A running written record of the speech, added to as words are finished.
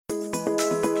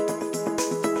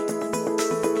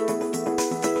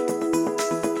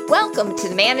Welcome to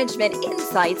the Management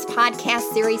Insights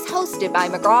podcast series hosted by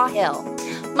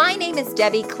McGraw-Hill. My name is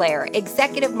Debbie Clare,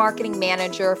 Executive Marketing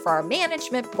Manager for our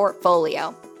management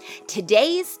portfolio.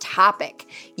 Today's topic,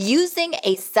 using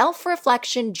a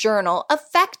self-reflection journal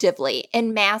effectively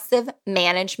in massive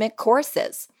management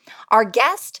courses. Our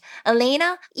guest,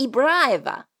 Elena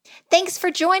Ibraeva. Thanks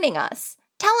for joining us.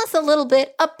 Tell us a little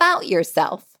bit about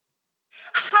yourself.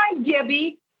 Hi,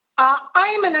 Debbie.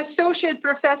 I am an associate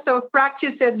professor of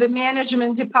practice at the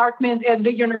management department at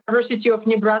the University of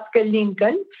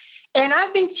Nebraska-Lincoln, and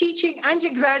I've been teaching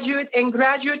undergraduate and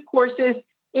graduate courses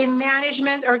in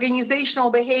management, organizational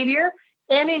behavior,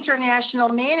 and international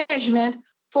management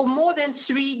for more than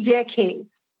 3 decades.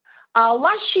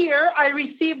 Last year, I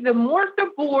received the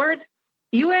Mortarboard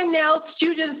UNL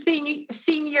Student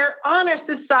Senior Honor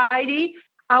Society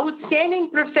Outstanding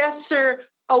Professor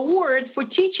Award for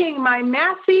teaching my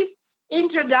massive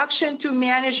Introduction to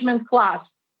Management class.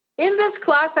 In this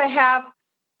class, I have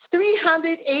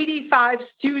 385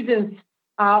 students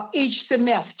each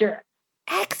semester.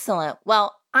 Excellent.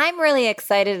 Well, I'm really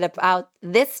excited about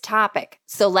this topic,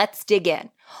 so let's dig in.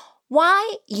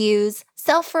 Why use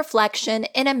self-reflection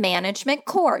in a management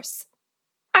course?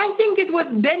 I think it was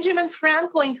Benjamin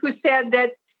Franklin who said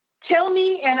that, tell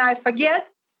me and I forget,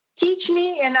 teach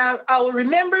me and I will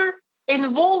remember,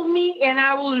 involve me and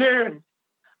I will learn.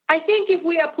 I think if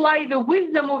we apply the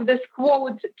wisdom of this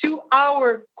quote to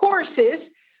our courses,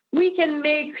 we can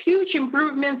make huge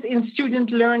improvements in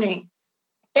student learning.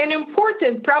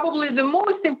 Probably the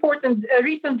most important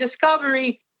recent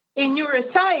discovery in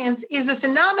neuroscience is a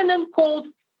phenomenon called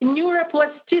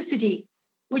neuroplasticity,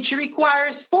 which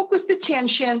requires focused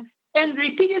attention and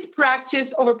repeated practice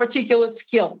of a particular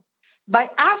skill. By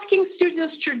asking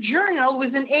students to journal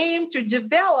with an aim to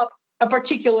develop a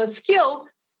particular skill,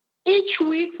 each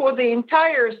week for the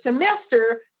entire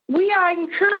semester, we are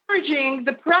encouraging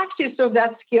the practice of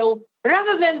that skill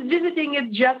rather than visiting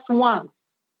it just once.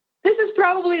 This is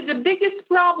probably the biggest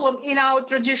problem in our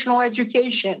traditional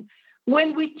education.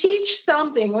 When we teach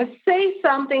something or say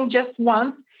something just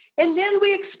once, and then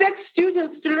we expect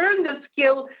students to learn the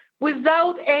skill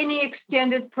without any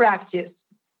extended practice.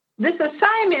 This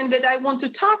assignment that I want to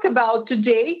talk about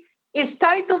today is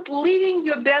titled Living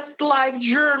Your Best Life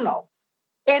Journal.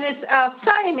 And it's an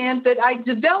assignment that I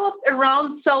developed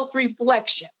around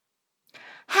self-reflection.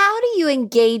 How do you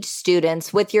engage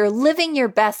students with your Living Your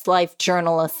Best Life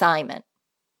journal assignment?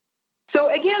 So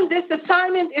again, this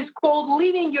assignment is called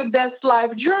Living Your Best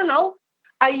Life Journal.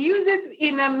 I use it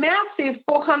in a massive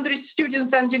 400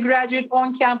 students undergraduate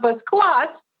on-campus class,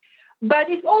 but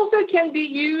it also can be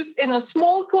used in a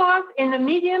small class, in a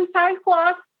medium-sized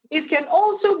class. It can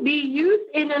also be used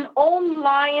in an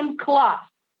online class.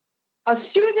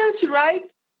 Students write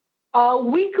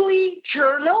weekly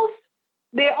journals.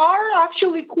 They are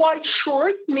actually quite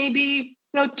short, maybe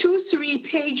 2-3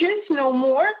 pages, no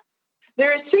more.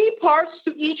 There are 3 parts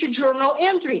to each journal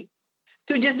entry.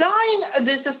 To design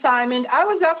this assignment, I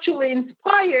was actually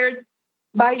inspired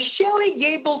by Shelley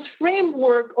Gable's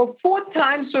framework of 4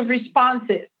 types of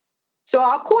responses. So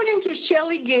according to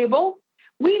Shelley Gable,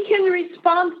 we can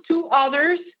respond to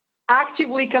others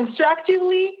actively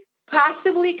constructively,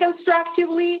 passively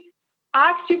constructively,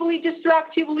 actively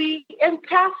destructively, and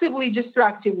passively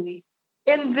destructively.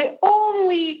 And the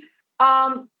only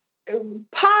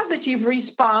positive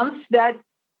response that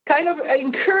kind of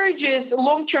encourages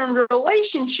long-term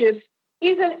relationships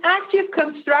is an active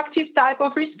constructive type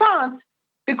of response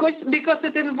because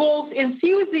it involves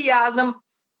enthusiasm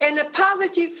and a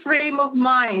positive frame of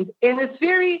mind. And it's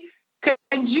very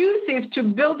conducive to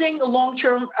building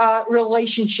long-term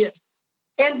relationships.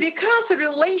 And because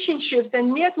relationships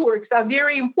and networks are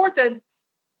very important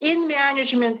in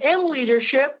management and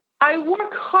leadership, I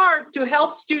work hard to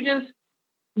help students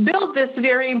build this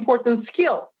very important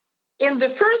skill. In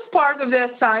the first part of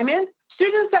the assignment,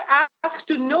 students are asked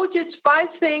to notice 5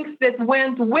 things that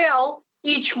went well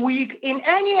each week in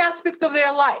any aspect of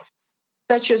their life,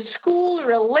 such as school,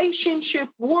 relationship,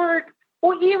 work,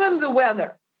 or even the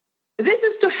weather. This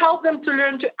is to help them to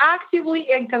learn to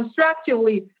actively and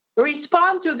constructively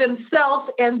respond to themselves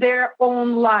and their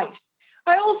own life.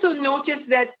 I also noticed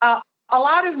that a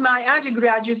lot of my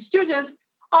undergraduate students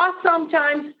are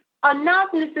sometimes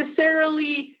not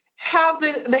necessarily have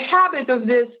the habit of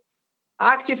this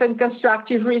active and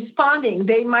constructive responding.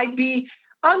 They might be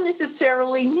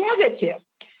unnecessarily negative.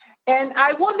 And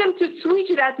I want them to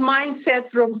switch that mindset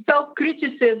from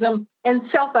self-criticism and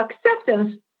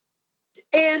self-acceptance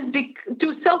and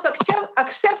to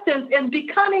self-acceptance and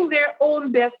becoming their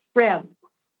own best friend.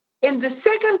 In the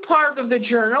second part of the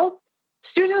journal,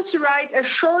 students write a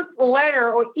short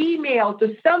letter or email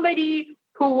to somebody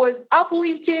who was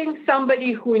uplifting,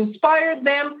 somebody who inspired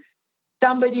them,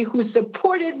 somebody who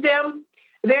supported them.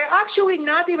 They're actually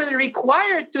not even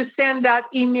required to send that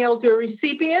email to a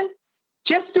recipient,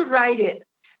 just to write it.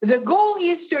 The goal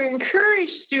is to encourage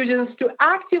students to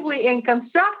actively and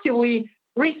constructively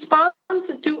respond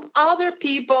to other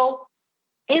people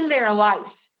in their lives.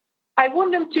 I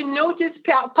want them to notice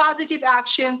positive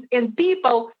actions in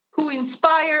people who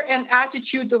inspire an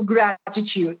attitude of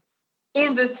gratitude.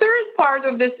 In the third part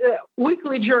of this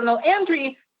weekly journal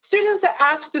entry, students are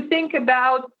asked to think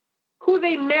about who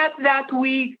they met that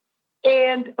week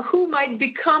and who might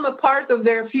become a part of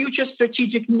their future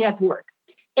strategic network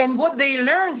and what they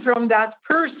learned from that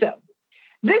person.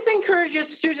 This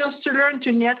encourages students to learn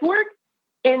to network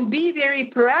and be very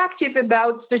proactive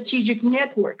about strategic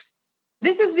networks.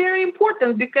 This is very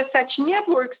important because such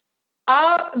networks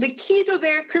are the key to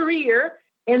their career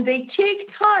and they take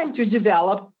time to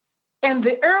develop. And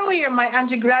the earlier my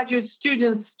undergraduate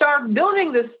students start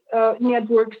building these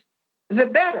networks, the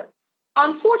better.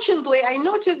 Unfortunately, I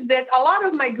noticed that a lot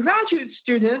of my graduate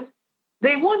students,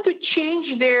 they want to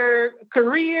change their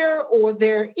career or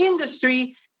their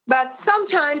industry, but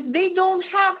sometimes they don't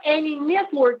have any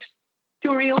networks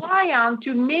to rely on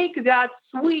to make that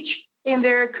switch in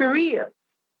their career.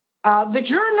 The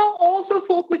journal also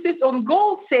focuses on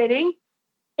goal setting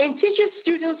and teaches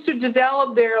students to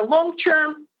develop their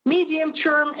long-term,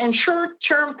 medium-term, and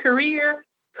short-term career,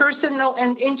 personal,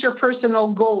 and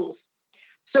interpersonal goals.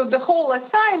 So the whole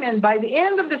assignment by the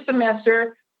end of the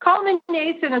semester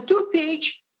culminates in a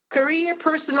 2-page career,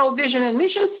 personal vision, and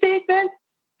mission statement.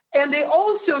 And they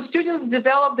also, students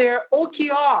develop their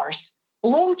OKRs,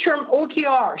 long-term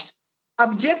OKRs,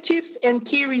 objectives and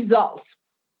key results.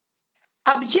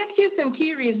 Objectives and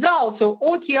key results, or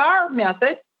OKR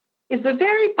method, is a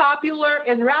very popular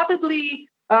and rapidly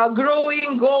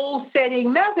growing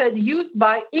goal-setting method used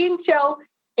by Intel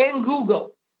and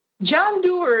Google. John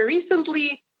Doerr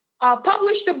recently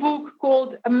published a book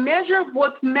called Measure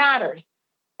What Matters.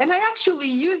 And I actually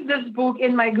used this book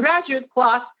in my graduate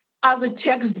class as a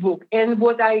textbook. And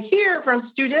what I hear from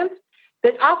students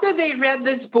that after they read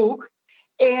this book,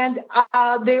 and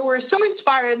they were so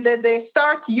inspired that they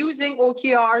start using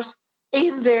OKRs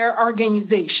in their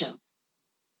organization.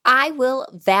 I will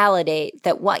validate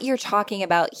that what you're talking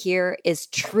about here is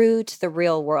true to the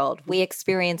real world. We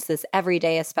experience this every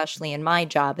day, especially in my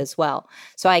job as well.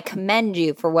 So I commend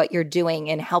you for what you're doing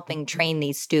in helping train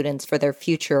these students for their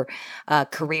future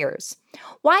careers.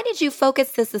 Why did you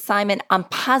focus this assignment on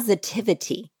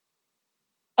positivity?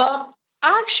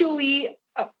 Actually,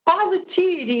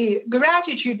 positivity,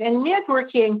 gratitude, and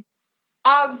networking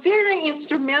are very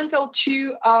instrumental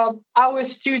to our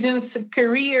students'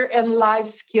 career and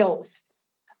life skills.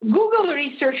 Google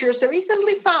researchers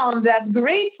recently found that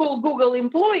grateful Google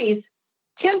employees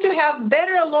tend to have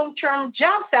better long-term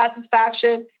job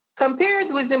satisfaction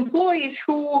compared with employees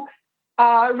who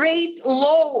rate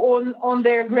low on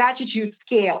their gratitude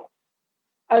scale.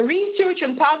 Research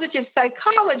on positive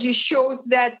psychology shows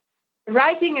that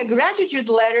writing a gratitude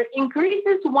letter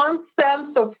increases one's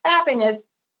sense of happiness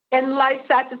and life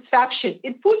satisfaction.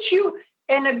 It puts you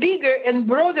in a bigger and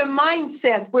broader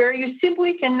mindset where you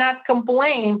simply cannot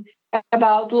complain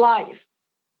about life.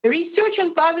 Research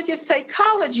on positive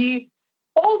psychology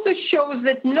also shows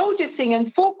that noticing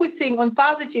and focusing on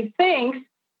positive things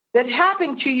that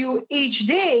happen to you each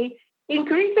day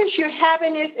increases your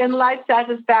happiness and life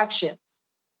satisfaction.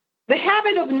 The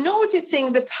habit of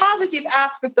noticing the positive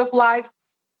aspects of life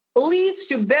leads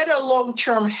to better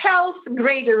long-term health,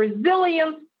 greater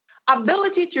resilience,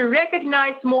 ability to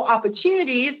recognize more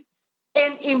opportunities,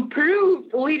 and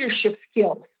improved leadership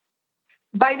skills.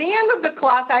 By the end of the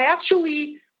class, I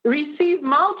actually received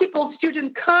multiple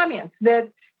student comments that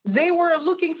they were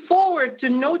looking forward to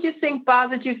noticing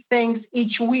positive things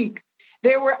each week.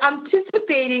 They were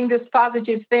anticipating these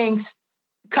positive things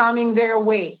coming their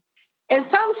way. And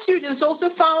some students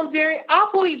also found very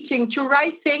uplifting to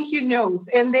write thank you notes,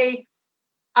 and they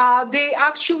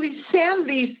actually send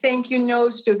these thank you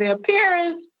notes to their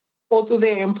parents or to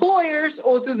their employers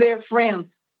or to their friends.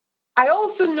 I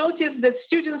also noticed that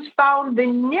students found the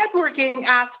networking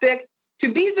aspect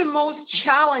to be the most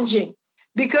challenging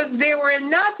because they were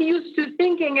not used to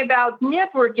thinking about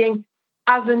networking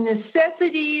as a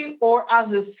necessity or as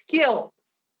a skill,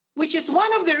 which is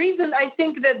one of the reasons I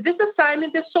think that this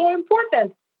assignment is so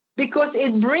important because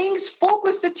it brings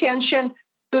focused attention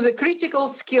to the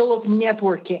critical skill of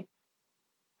networking.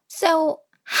 So,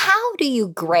 how do you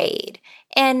grade?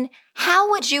 And how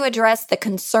would you address the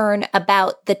concern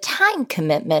about the time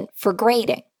commitment for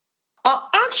grading?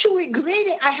 Actually,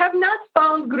 grading, I have not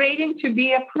found grading to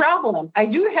be a problem. I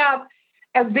do have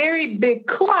a very big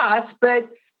class, but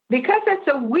because it's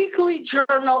a weekly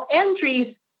journal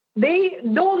entries, they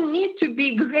don't need to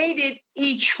be graded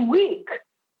each week.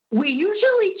 We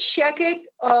usually check it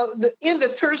in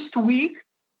the first week.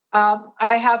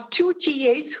 I have 2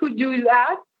 TAs who do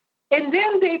that, and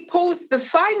then they post the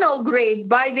final grade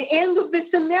by the end of the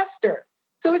semester.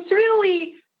 So it's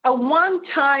really a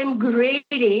one-time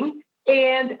grading,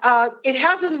 and it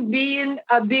hasn't been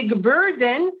a big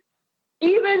burden,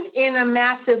 even in a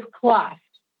massive class.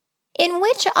 In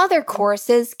which other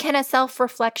courses can a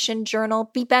self-reflection journal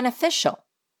be beneficial?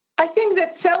 I think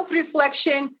that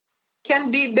self-reflection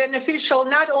can be beneficial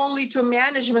not only to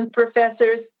management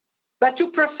professors, but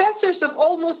to professors of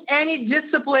almost any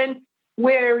discipline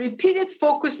where repeated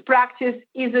focused practice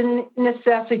is a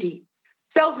necessity.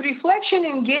 Self-reflection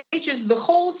engages the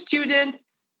whole student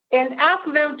and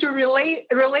asks them to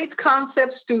relate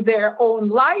concepts to their own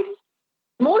life.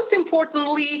 Most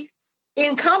importantly,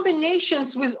 in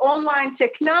combinations with online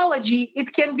technology,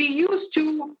 it can be used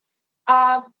to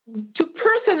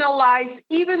personalize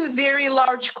even very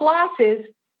large classes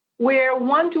where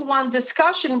one-to-one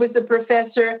discussion with the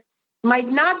professor might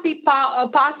not be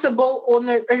possible on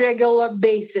a regular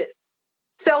basis.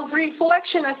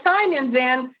 Self-reflection assignment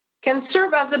then can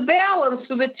serve as a balance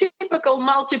to the typical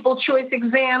multiple choice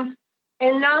exams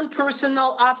and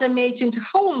non-personal automated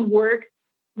homework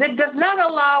that does not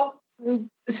allow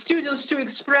students to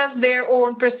express their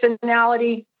own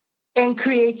personality and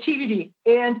creativity.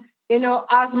 And,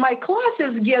 as my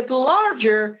classes get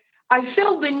larger, I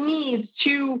feel the need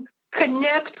to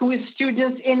connect with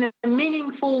students in a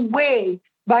meaningful way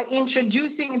by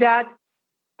introducing that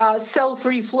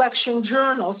self-reflection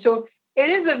journal. So it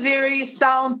is a very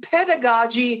sound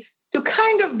pedagogy to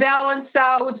kind of balance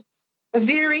out a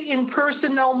very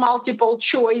impersonal multiple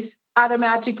choice,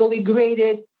 automatically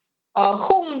graded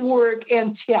homework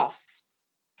and tests.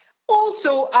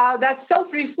 Also, that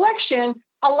self-reflection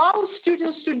allows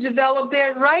students to develop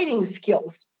their writing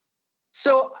skills.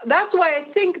 So that's why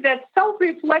I think that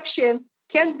self-reflection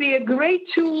can be a great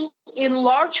tool in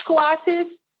large classes,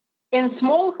 in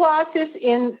small classes,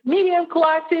 in medium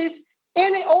classes,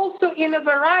 and also in a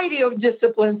variety of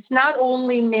disciplines, not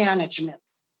only management.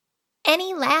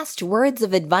 Any last words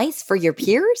of advice for your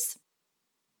peers?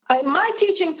 My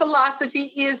teaching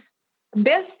philosophy is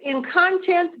best in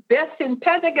content, best in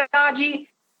pedagogy,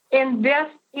 and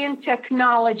best in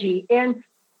technology. And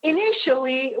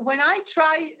initially, when I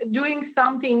try doing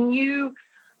something new,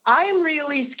 I'm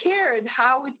really scared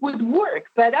how it would work.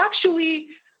 But actually,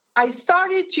 I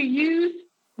started to use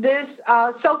this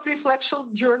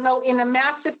self-reflection journal in a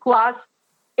massive class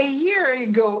a year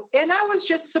ago. And I was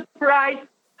just surprised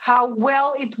how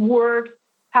well it worked,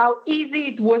 how easy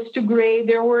it was to grade.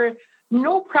 There were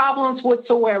no problems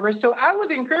whatsoever. So I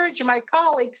would encourage my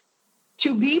colleagues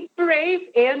to be brave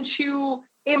and to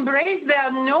embrace the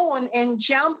unknown and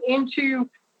jump into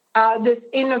this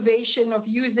innovation of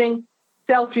using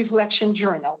self-reflection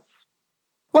journals.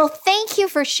 Well, thank you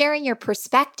for sharing your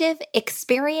perspective,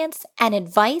 experience, and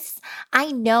advice.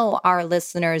 I know our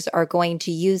listeners are going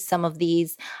to use some of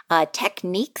these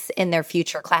techniques in their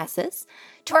future classes.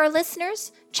 To our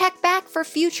listeners, check back for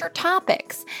future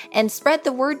topics and spread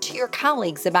the word to your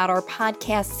colleagues about our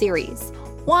podcast series.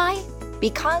 Why?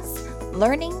 Because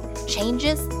learning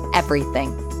changes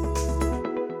everything.